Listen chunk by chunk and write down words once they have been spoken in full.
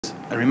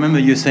I remember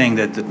you saying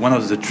that one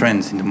of the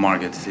trends in the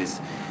market is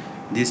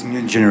this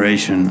new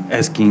generation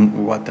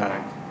asking what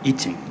are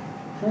eating.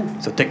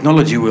 So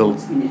technology will,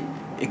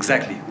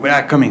 exactly, where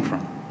are coming from?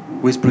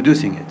 Who is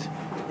producing it?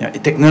 Yeah,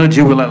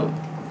 technology will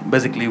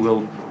basically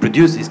will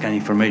produce this kind of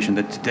information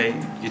that today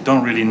you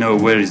don't really know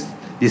where is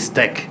this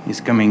tech is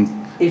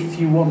coming. If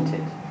you want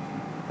it.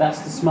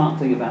 That's the smart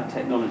thing about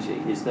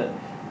technology, is that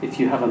if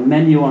you have a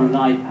menu on an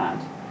iPad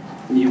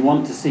and you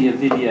want to see a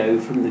video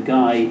from the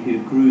guy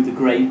who grew the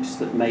grapes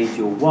that made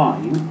your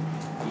wine,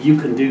 you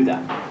can do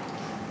that,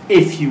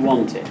 if you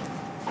want it.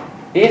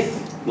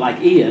 If,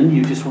 like Ian,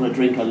 you just want to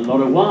drink a lot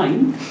of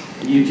wine,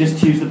 you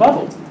just choose the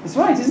bubble. That's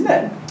right, isn't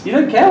it? You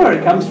don't care where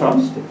it comes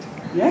from.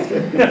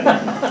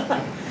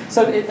 Yeah.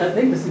 So I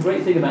think that's the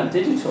great thing about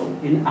digital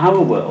in our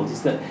world,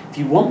 is that if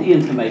you want the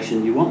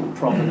information, you want the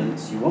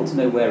provenance, you want to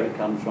know where it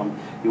comes from,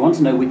 you want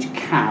to know which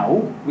cow,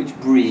 which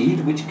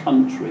breed, which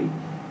country,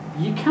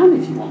 you can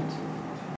if you want.